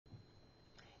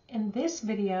In this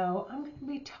video, I'm going to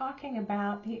be talking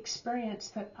about the experience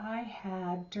that I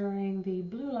had during the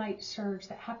blue light surge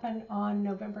that happened on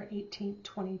November 18th,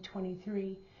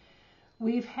 2023.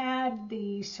 We've had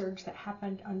the surge that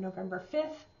happened on November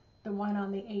 5th, the one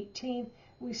on the 18th.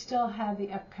 We still have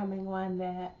the upcoming one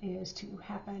that is to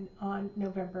happen on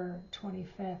November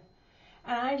 25th.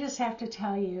 And I just have to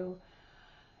tell you,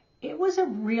 it was a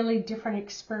really different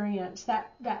experience.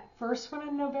 That first one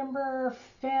on November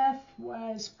 5th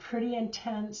was pretty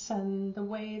intense, and the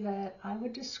way that I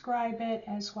would describe it,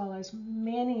 as well as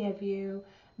many of you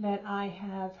that I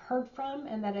have heard from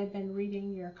and that I've been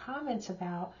reading your comments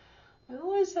about, it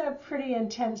was a pretty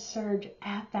intense surge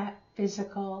at that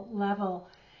physical level.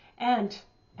 And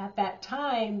at that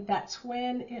time, that's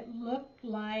when it looked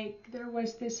like there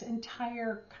was this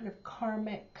entire kind of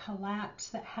karmic collapse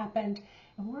that happened.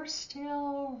 And we're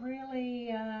still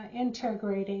really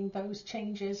integrating those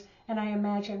changes, and I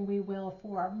imagine we will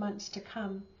for months to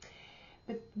come.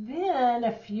 But then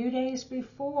a few days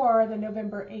before the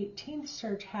November 18th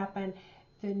surge happened,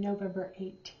 the November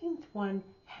 18th one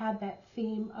had that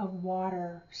theme of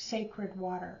water, sacred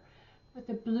water. But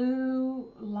the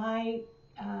blue light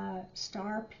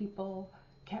star people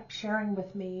kept sharing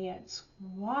with me, it's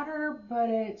water, but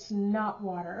it's not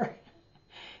water.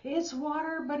 It's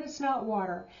water, but it's not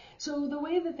water. So the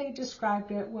way that they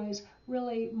described it was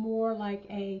really more like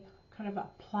a kind of a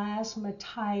plasma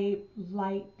type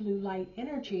light, blue light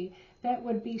energy that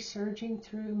would be surging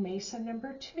through Mesa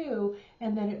number 2,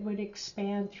 and then it would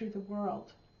expand through the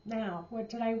world. Now, what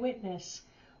did I witness?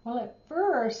 Well, at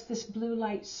first, this blue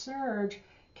light surge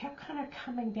kept kind of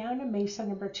coming down to Mesa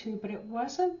number 2, but it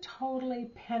wasn't totally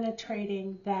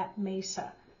penetrating that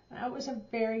Mesa. That was a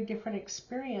very different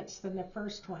experience than the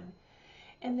first one.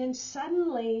 And then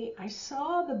suddenly I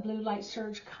saw the blue light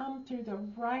surge come through the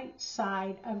right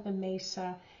side of the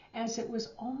Mesa, as it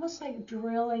was almost like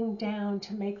drilling down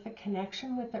to make the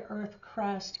connection with the earth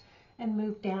crust and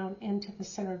move down into the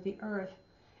center of the earth.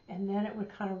 And then it would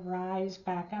kind of rise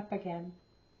back up again.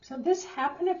 So this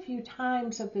happened a few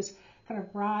times, of this kind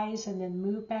of rise and then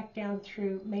move back down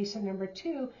through Mesa number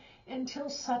 2, until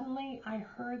suddenly I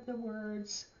heard the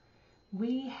words,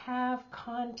 "We have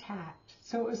contact."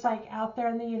 So it was like out there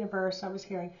in the universe I was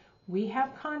hearing, "We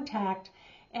have contact."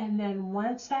 And then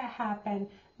once that happened,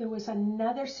 there was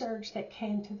another surge that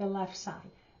came to the left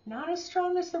side. Not as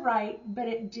strong as the right, but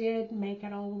it did make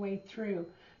it all the way through.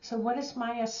 So what is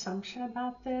my assumption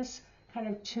about this? Kind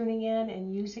of tuning in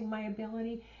and using my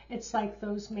ability. It's like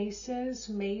those mesas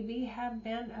maybe have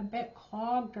been a bit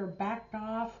clogged or backed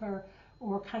off or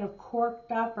kind of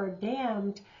corked up or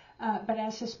dammed. But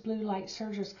as this blue light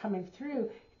surge is coming through,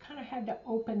 it kind of had to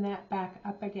open that back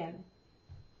up again.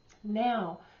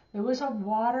 Now, there was a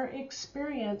water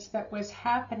experience that was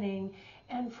happening,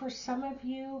 and for some of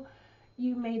you,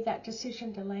 you made that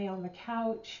decision to lay on the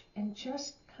couch and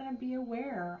just kind of be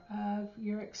aware of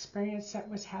your experience that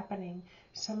was happening.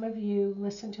 Some of you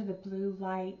listened to the blue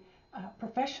light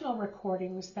professional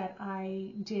recordings that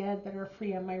I did that are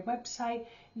free on my website.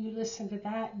 You listened to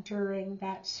that during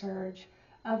that surge.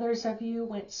 Others of you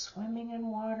went swimming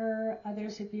in water.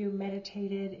 Others of you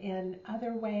meditated in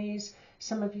other ways.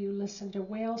 Some of you listened to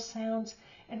whale sounds.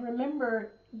 And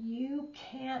remember, you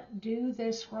can't do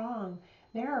this wrong.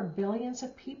 There are billions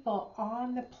of people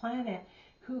on the planet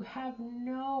who have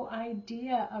no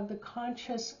idea of the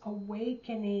conscious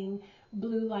awakening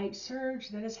blue light surge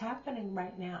that is happening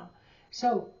right now.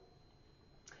 So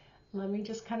let me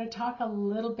just kind of talk a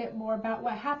little bit more about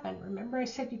what happened. Remember, I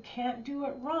said you can't do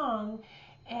it wrong,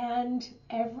 and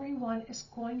everyone is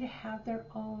going to have their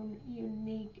own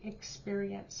unique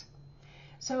experience.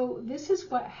 So this is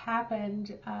what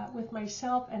happened with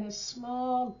myself and a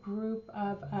small group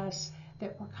of us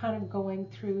that were kind of going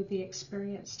through the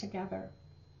experience together.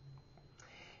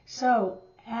 So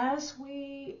as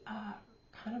we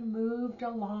kind of moved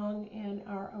along in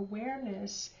our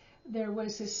awareness, there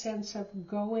was a sense of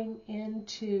going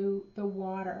into the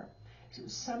water. So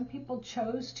some people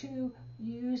chose to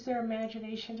use their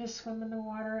imagination to swim in the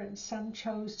water, and some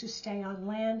chose to stay on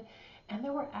land. And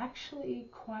there were actually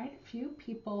quite a few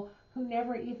people who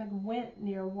never even went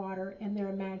near water in their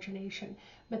imagination,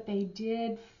 but they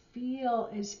did feel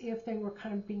as if they were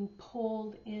kind of being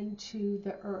pulled into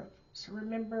the earth. So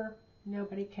remember, you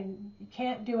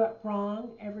can't do it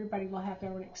wrong. Everybody will have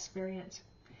their own experience.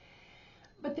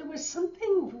 But there was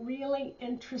something really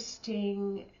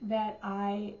interesting that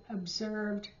I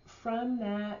observed from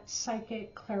that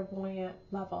psychic clairvoyant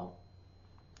level.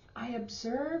 I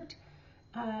observed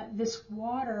this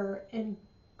water and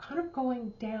kind of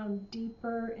going down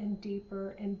deeper and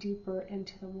deeper and deeper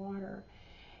into the water.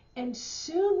 And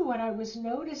soon what I was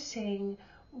noticing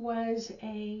was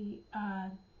it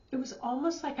was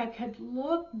almost like I could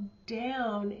look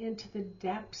down into the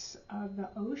depths of the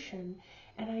ocean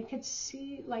and I could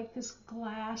see like this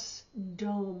glass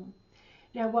dome.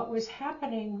 Now what was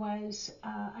happening was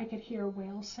I could hear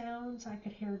whale sounds, I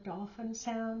could hear dolphin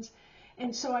sounds,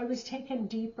 and so I was taken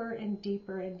deeper and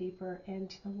deeper and deeper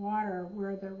into the water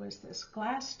where there was this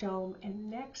glass dome, and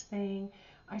next thing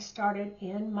I started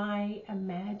in my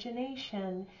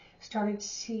imagination, started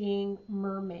seeing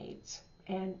mermaids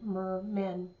and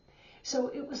mermen. So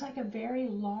it was like a very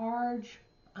large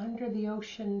under the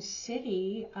ocean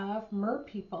city of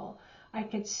merpeople. I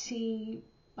could see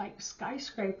like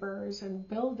skyscrapers and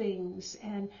buildings,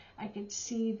 and I could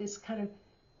see this kind of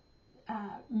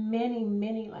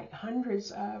many, like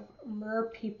hundreds of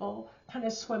merpeople kind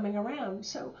of swimming around.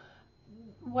 So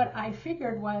what I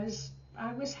figured was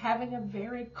I was having a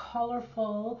very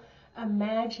colorful,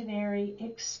 imaginary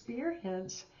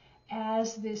experience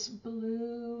as this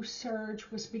blue surge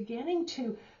was beginning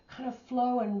to kind of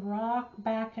flow and rock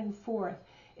back and forth.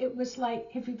 It was like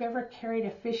if you've ever carried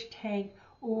a fish tank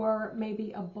or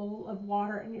maybe a bowl of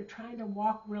water and you're trying to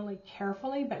walk really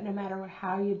carefully, but no matter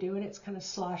how you do it, it's kind of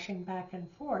sloshing back and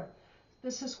forth.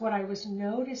 This is what I was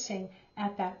noticing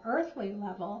at that earthly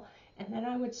level, and then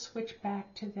I would switch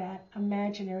back to that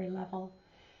imaginary level.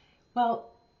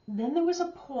 Well, then there was a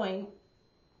point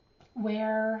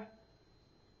where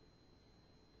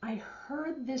I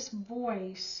heard this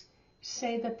voice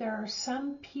say that there are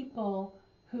some people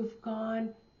who've gone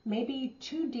maybe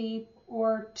too deep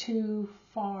or too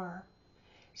far.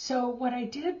 So what I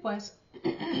did was,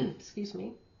 excuse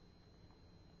me,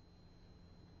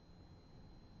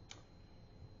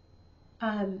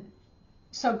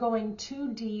 so going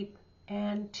too deep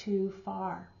and too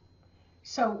far.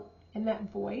 So in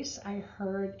that voice I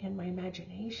heard in my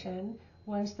imagination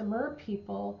was the mer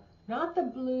people, not the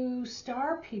blue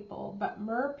star people, but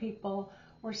mer people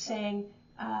were saying,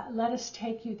 let us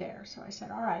take you there. So I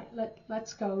said, all right,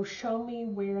 let's go. Show me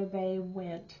where they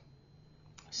went.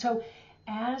 So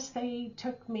as they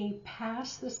took me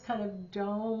past this kind of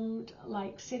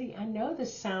domed-like city, I know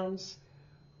this sounds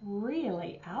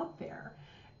really out there,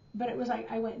 but it was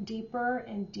like I went deeper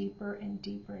and deeper and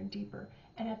deeper and deeper.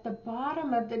 And at the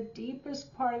bottom of the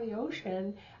deepest part of the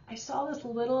ocean, I saw this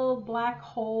little black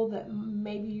hole that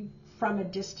maybe from a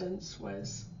distance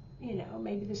was,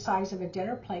 maybe the size of a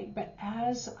dinner plate. But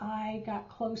as I got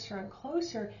closer and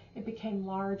closer, it became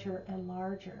larger and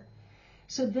larger.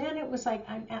 So then it was like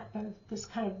I'm at this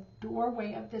kind of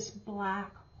doorway of this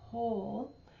black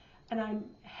hole, and I'm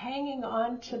hanging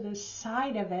on to the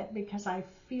side of it because I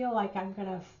feel like I'm going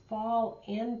to fall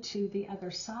into the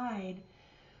other side,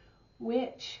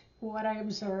 which what I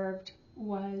observed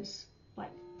was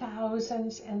like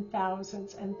thousands and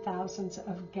thousands and thousands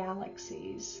of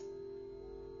galaxies.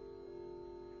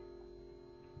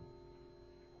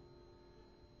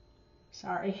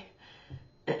 Sorry,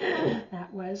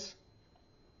 that was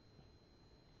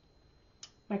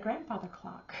my grandfather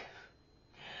clock.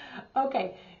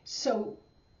 Okay, so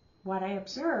what I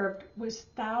observed was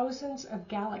thousands of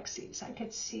galaxies. I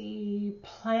could see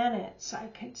planets. I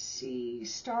could see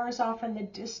stars off in the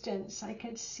distance. I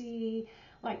could see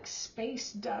like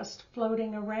space dust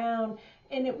floating around.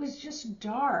 And it was just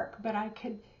dark, but I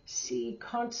could see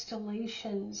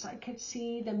constellations. I could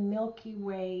see the Milky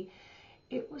Way.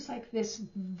 It was like this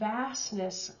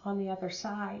vastness on the other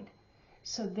side.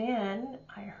 So then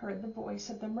I heard the voice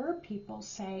of the mer people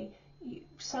say,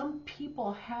 some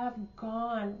people have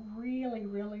gone really,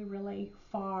 really, really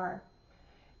far.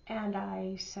 And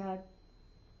I said,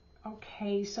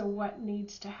 okay, so what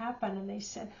needs to happen? And they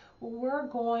said, well, we're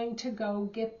going to go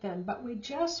get them, but we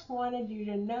just wanted you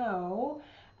to know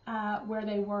where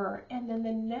they were. And then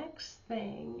the next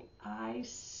thing I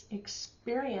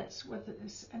experienced with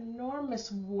this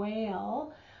enormous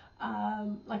whale,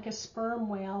 like a sperm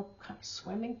whale, kind of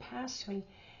swimming past me.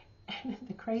 And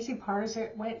the crazy part is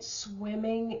it went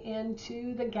swimming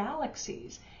into the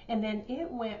galaxies. And then it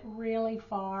went really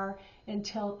far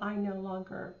until I no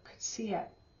longer could see it.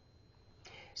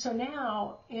 So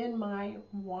now, in my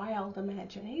wild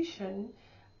imagination,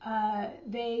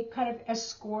 they kind of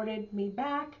escorted me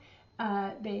back.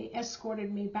 They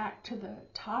escorted me back to the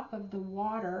top of the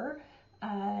water,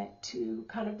 to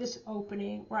kind of this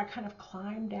opening where I kind of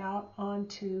climbed out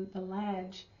onto the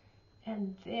ledge.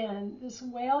 And then this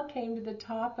whale came to the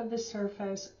top of the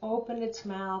surface, opened its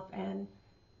mouth, and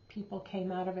people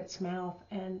came out of its mouth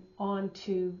and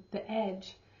onto the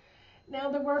edge.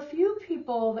 Now, there were a few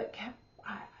people that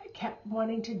kept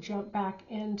wanting to jump back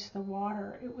into the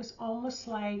water. It was almost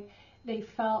like They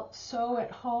felt so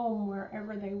at home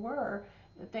wherever they were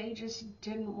that they just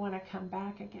didn't want to come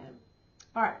back again.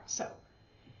 All right, so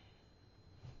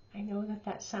I know that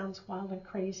that sounds wild and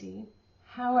crazy.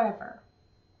 However,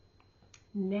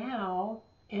 now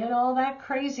in all that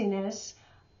craziness,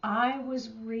 I was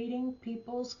reading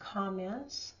people's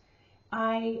comments.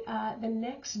 I, the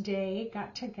next day,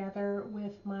 got together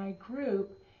with my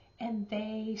group and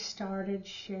they started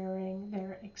sharing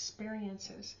their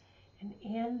experiences. And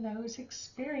in those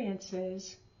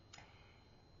experiences,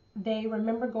 they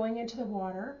remember going into the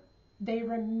water. They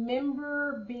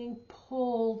remember being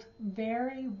pulled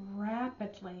very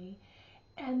rapidly.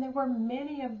 And there were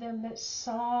many of them that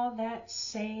saw that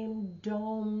same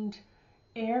domed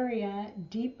area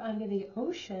deep under the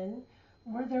ocean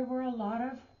where there were a lot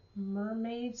of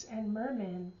mermaids and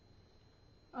mermen.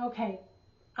 Okay,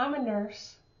 I'm a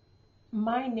nurse.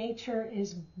 My nature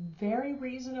is very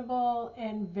reasonable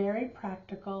and very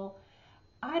practical.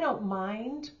 I don't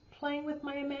mind playing with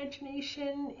my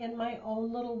imagination in my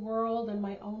own little world, in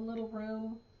my own little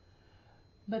room.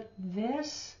 But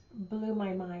this blew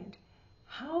my mind.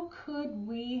 How could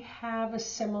we have a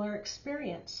similar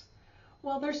experience?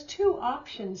 Well, there's two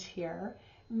options here.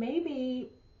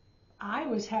 Maybe I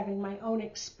was having my own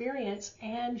experience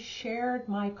and shared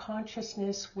my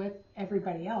consciousness with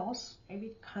everybody else,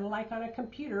 maybe kind of like on a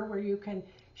computer where you can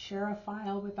share a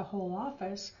file with the whole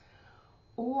office,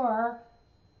 or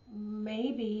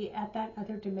maybe at that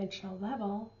other dimensional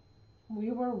level,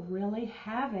 we were really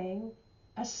having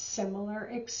a similar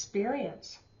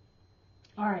experience.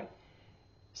 All right,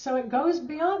 so it goes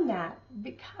beyond that,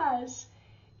 because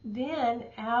then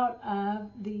out of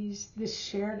this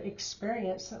shared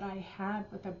experience that I had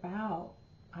with about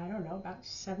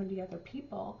 70 other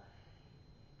people,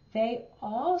 they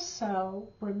also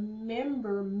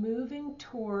remember moving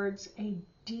towards a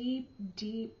deep,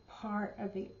 deep part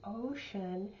of the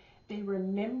ocean. They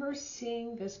remember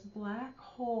seeing this black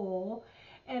hole,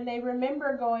 and they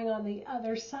remember going on the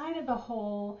other side of the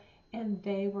hole, and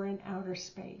they were in outer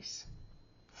space.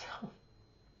 So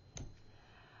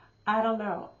I don't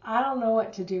know. I don't know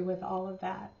what to do with all of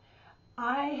that.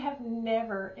 I have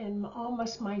never, in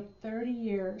almost my 30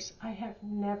 years, I have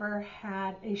never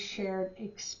had a shared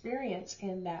experience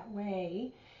in that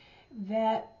way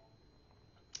that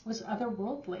was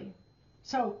otherworldly.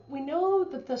 So we know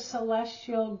that the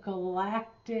celestial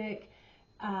galactic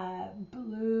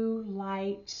blue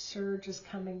light surge is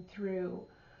coming through.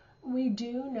 We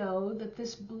do know that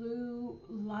this blue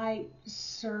light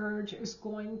surge is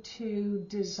going to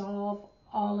dissolve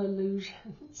all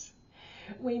illusions.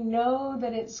 We know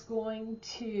that it's going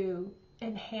to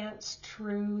enhance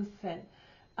truth and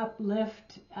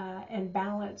uplift and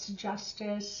balance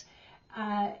justice.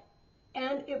 And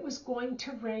it is going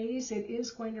to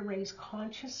raise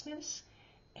consciousness,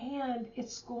 and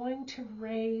it's going to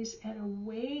raise and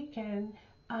awaken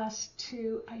us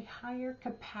to a higher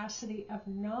capacity of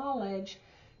knowledge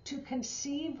to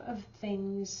conceive of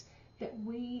things that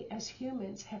we as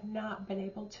humans have not been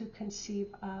able to conceive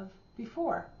of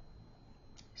before.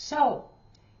 So,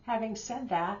 having said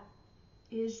that,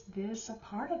 is this a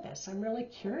part of this? I'm really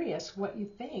curious what you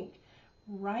think.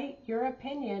 Write your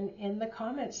opinion in the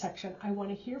comment section. I want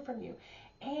to hear from you.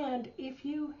 And if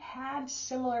you had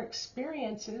similar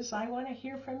experiences, I want to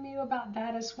hear from you about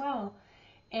that as well.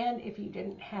 And if you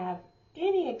didn't have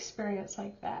any experience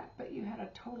like that, but you had a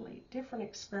totally different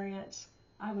experience,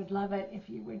 I would love it if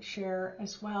you would share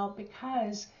as well,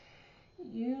 because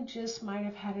you just might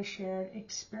have had a shared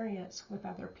experience with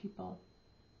other people.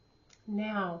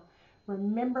 Now,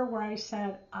 remember where I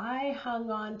said I hung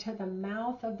on to the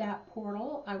mouth of that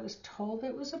portal. I was told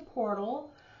it was a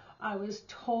portal. I was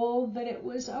told that it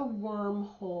was a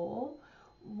wormhole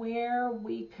where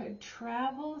we could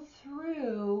travel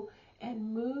through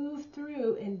and move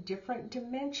through in different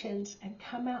dimensions and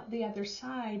come out the other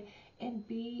side and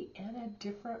be in a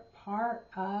different part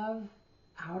of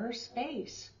outer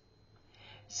space.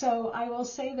 So I will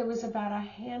say there was about a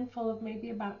handful of maybe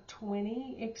about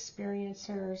 20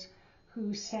 experiencers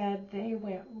who said they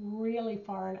went really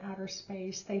far in outer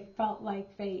space. They felt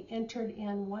like they entered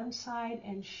in one side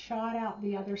and shot out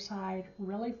the other side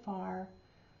really far.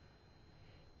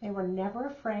 They were never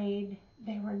afraid.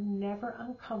 They were never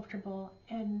uncomfortable.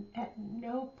 And at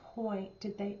no point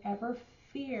did they ever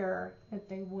fear that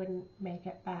they wouldn't make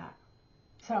it back.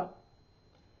 So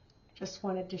just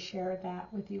wanted to share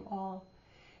that with you all.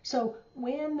 So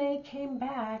when they came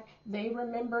back, they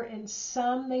remember, in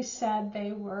some they said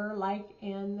they were like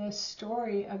in the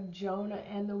story of Jonah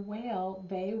and the whale.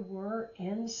 They were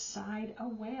inside a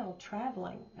whale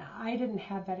traveling. Now, I didn't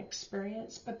have that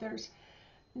experience, but there's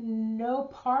no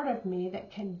part of me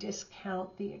that can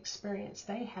discount the experience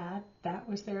they had. That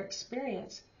was their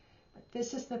experience. But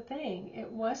this is the thing. It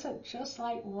wasn't just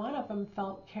like one of them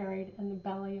felt carried in the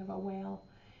belly of a whale.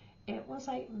 It was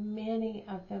like many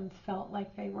of them felt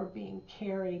like they were being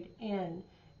carried in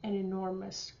an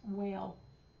enormous whale.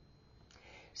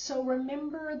 So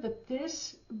remember that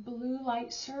this blue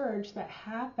light surge that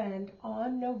happened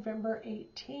on November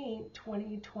 18,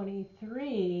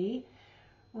 2023,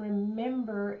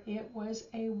 remember it was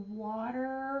a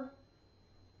water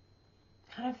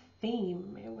kind of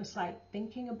theme. It was like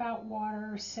thinking about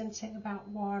water, sensing about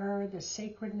water, the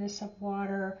sacredness of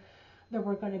water. There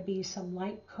were going to be some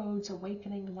light codes,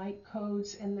 awakening light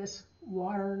codes in this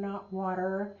water, not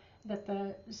water, that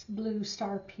the Blue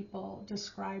Star people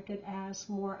described it as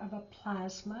more of a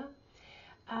plasma.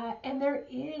 And there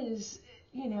is,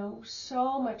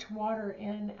 so much water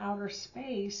in outer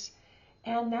space,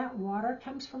 and that water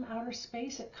comes from outer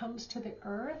space. It comes to the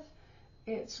earth.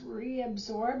 It's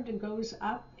reabsorbed and goes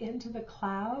up into the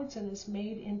clouds and is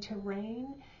made into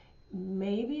rain.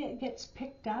 Maybe it gets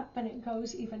picked up and it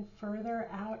goes even further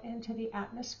out into the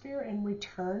atmosphere and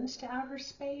returns to outer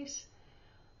space.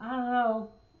 I don't know.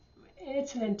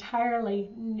 It's an entirely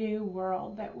new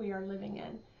world that we are living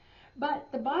in.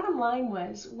 But the bottom line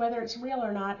was, whether it's real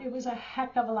or not, it was a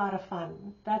heck of a lot of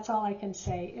fun. That's all I can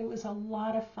say. It was a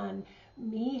lot of fun,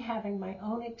 me having my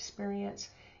own experience,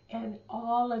 and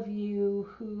all of you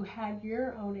who had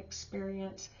your own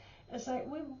experience. It's like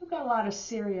we've got a lot of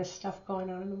serious stuff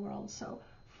going on in the world. So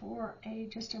for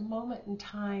just a moment in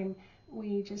time,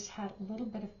 we just had a little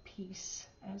bit of peace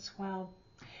as well.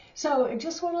 So I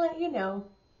just want to let you know,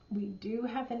 we do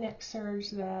have the next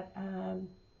surge that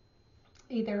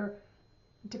either,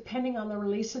 depending on the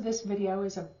release of this video,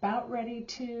 is about ready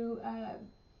to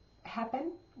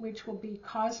happen, which will be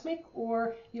cosmic,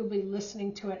 or you'll be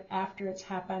listening to it after it's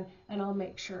happened, and I'll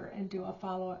make sure and do a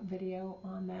follow-up video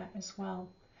on that as well.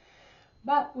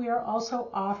 But we are also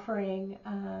offering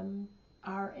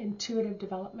our intuitive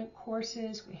development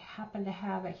courses. We happen to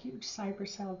have a huge cyber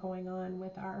sale going on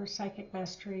with our Psychic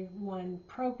Mastery 1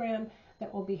 program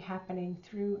that will be happening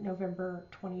through November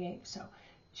 28th. So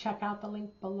check out the link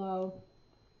below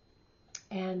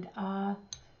and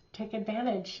take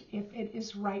advantage. If it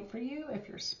is right for you, if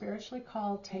you're spiritually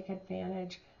called, take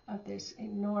advantage of this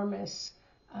enormous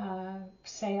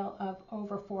sale of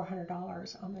over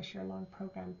 $400 on this year-long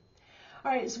program.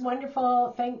 All right, it's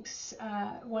wonderful. Thanks.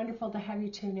 Wonderful to have you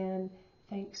tune in.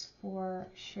 Thanks for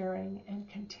sharing and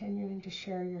continuing to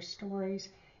share your stories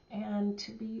and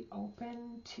to be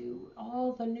open to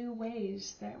all the new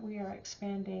ways that we are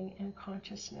expanding in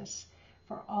consciousness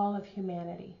for all of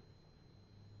humanity.